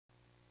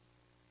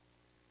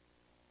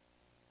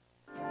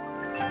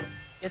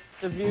It's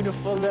a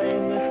beautiful day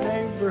in this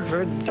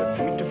neighborhood, a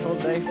beautiful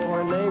day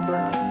for a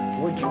neighbor.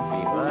 Would you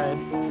be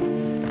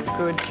mine?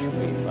 Could you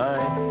be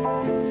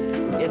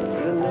mine? It's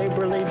a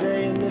neighborly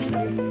day in this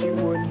beauty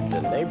wood,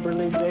 a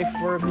neighborly day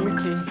for a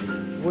beauty.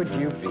 Would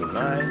you be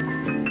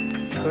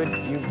mine? Could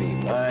you be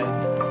mine?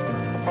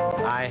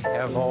 I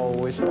have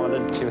always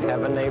wanted to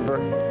have a neighbor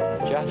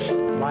just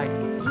like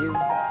you.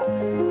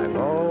 I've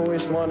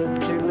always wanted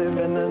to live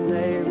in a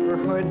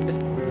neighborhood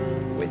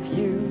with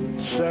you.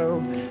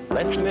 So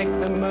let's make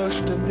the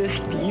most of this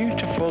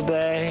beautiful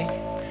day.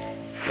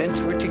 Since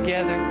we're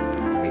together,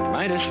 we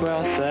might as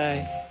well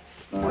say,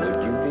 would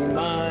you be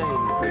mine?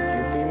 Could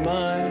you be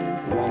mine?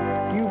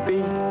 Won't you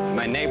be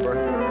my neighbor?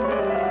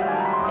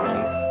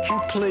 Won't you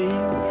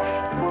please?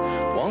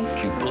 Won't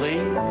you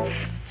please?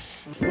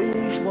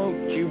 Please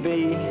won't you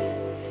be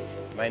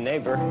my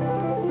neighbor?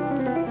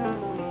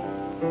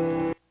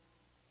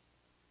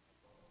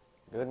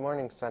 Good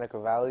morning, Seneca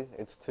Valley.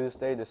 It's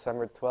Tuesday,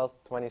 December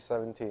 12th,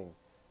 2017.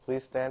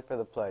 Please stand for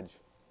the pledge.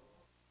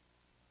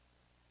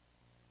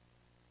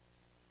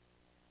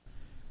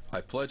 I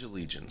pledge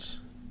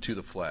allegiance to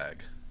the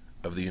flag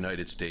of the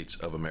United States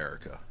of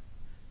America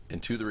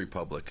and to the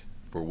republic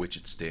for which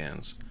it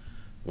stands,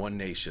 one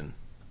nation,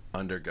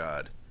 under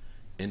God,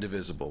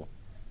 indivisible,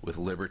 with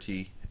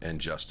liberty and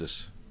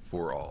justice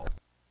for all.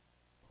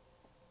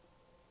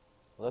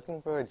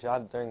 Looking for a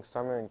job during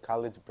summer and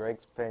college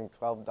breaks paying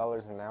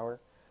 $12 an hour,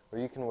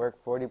 where you can work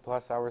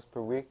 40-plus hours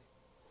per week?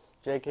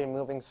 JK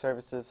Moving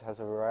Services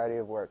has a variety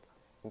of work,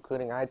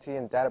 including IT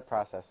and data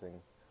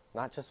processing,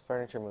 not just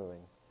furniture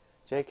moving.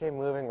 JK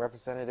Moving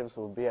representatives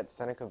will be at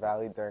Seneca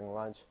Valley during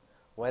lunch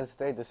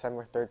Wednesday,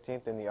 December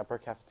 13th in the upper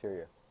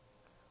cafeteria.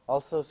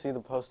 Also see the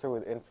poster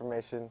with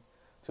information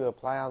to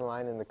apply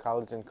online in the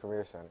College and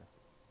Career Center.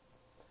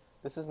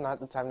 This is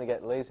not the time to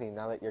get lazy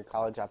now that your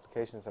college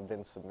applications have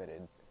been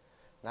submitted.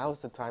 Now is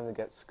the time to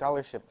get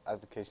scholarship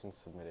applications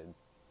submitted.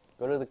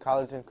 Go to the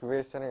College and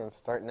Career Center and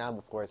start now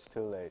before it's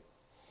too late.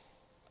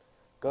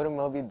 Go to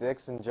Moby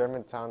Dick's in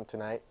Germantown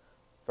tonight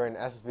for an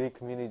SV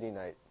Community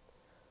Night.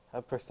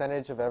 A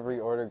percentage of every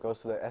order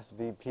goes to the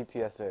SV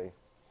PTSA.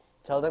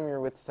 Tell them you're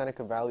with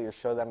Seneca Valley or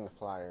show them the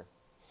flyer.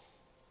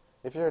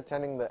 If you're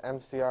attending the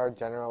MCR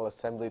General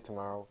Assembly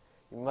tomorrow,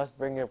 you must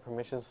bring your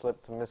permission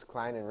slip to Miss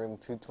Klein in room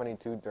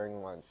 222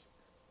 during lunch.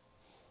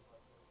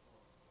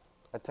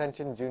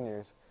 Attention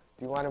juniors,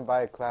 do you want to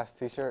buy a class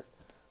t-shirt?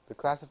 The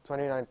class of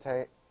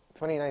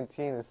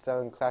 2019 is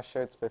selling class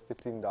shirts for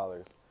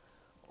 $15.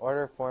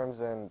 Order forms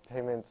and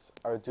payments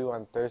are due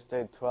on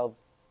Thursday,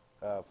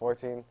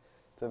 12/14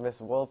 to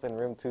Miss Wolf in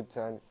room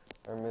 210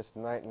 or Miss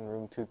Knight in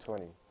room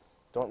 220.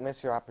 Don't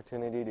miss your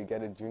opportunity to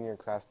get a junior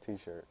class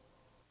t-shirt.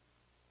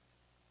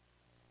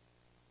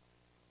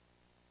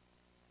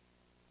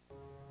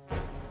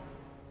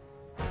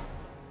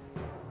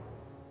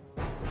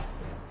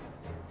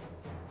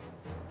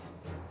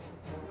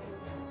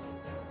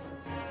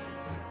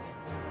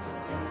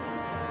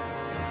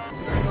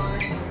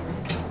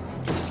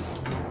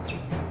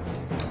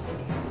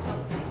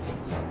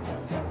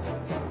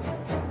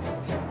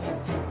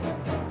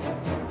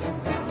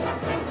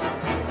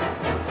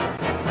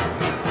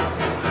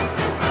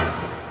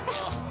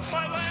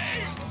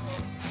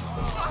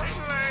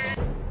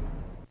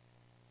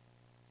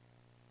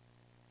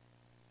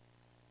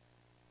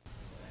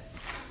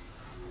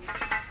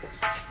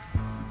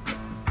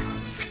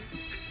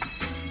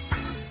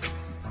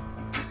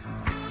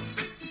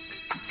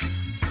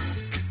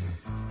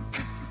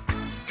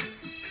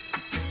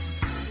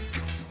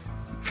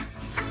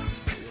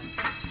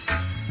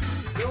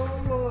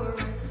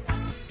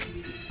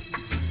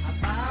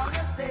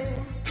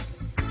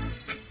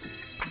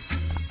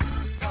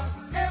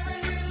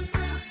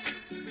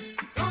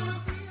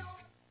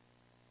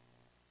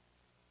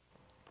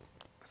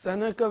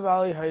 Seneca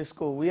Valley High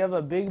School, we have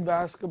a big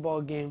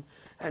basketball game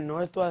at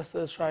Northwest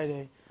this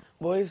Friday.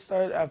 Boys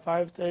start at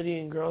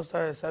 5:30 and girls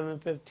start at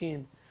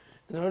 7:15.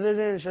 In order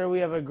to ensure we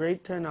have a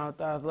great turnout,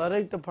 the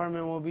athletic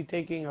department will be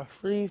taking a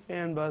free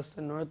fan bus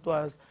to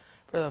Northwest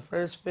for the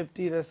first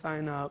 50 to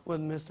sign up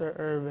with Mr.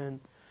 Irvin.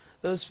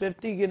 Those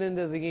 50 get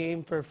into the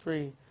game for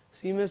free.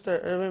 See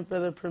Mr. Irvin for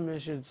the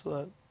permission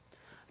slip.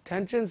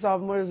 Attention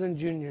sophomores and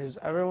juniors,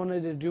 ever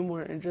wanted to do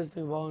more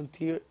interesting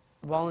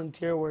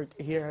volunteer work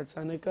here at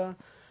Seneca?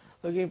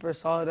 Looking for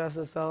solid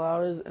SSL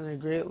hours and a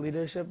great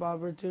leadership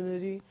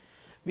opportunity?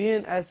 Be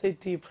an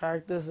SAT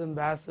practice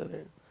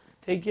ambassador.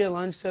 Take your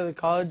lunch to the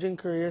College and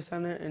Career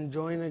Center and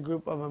join a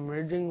group of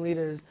emerging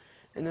leaders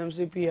in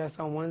MCPS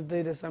on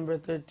Wednesday, December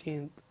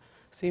 13th.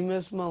 See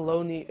Ms.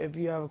 Maloney if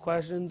you have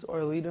questions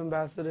or lead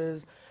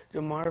ambassadors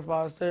Jamar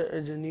Foster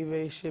or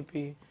Geneve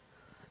Shippey.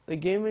 The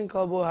Gaming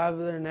Club will have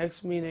their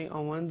next meeting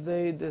on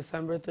Wednesday,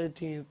 December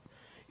 13th.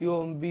 You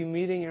will be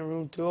meeting in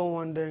room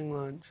 201 during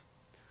lunch.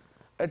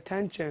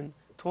 Attention,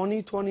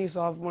 2020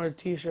 sophomore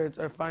t-shirts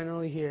are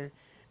finally here.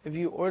 If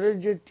you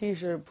ordered your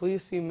t-shirt,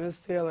 please see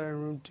Miss Taylor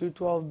in room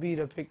 212B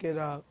to pick it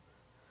up.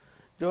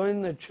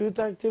 Join the Truth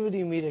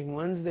Activity meeting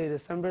Wednesday,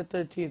 December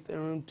 13th in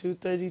room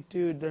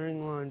 232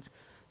 during lunch,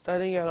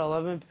 starting at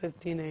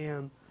 11:15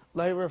 a.m.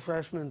 Light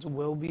refreshments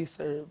will be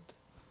served.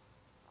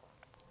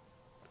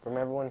 From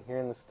everyone here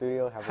in the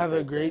studio, Have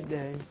a great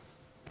day.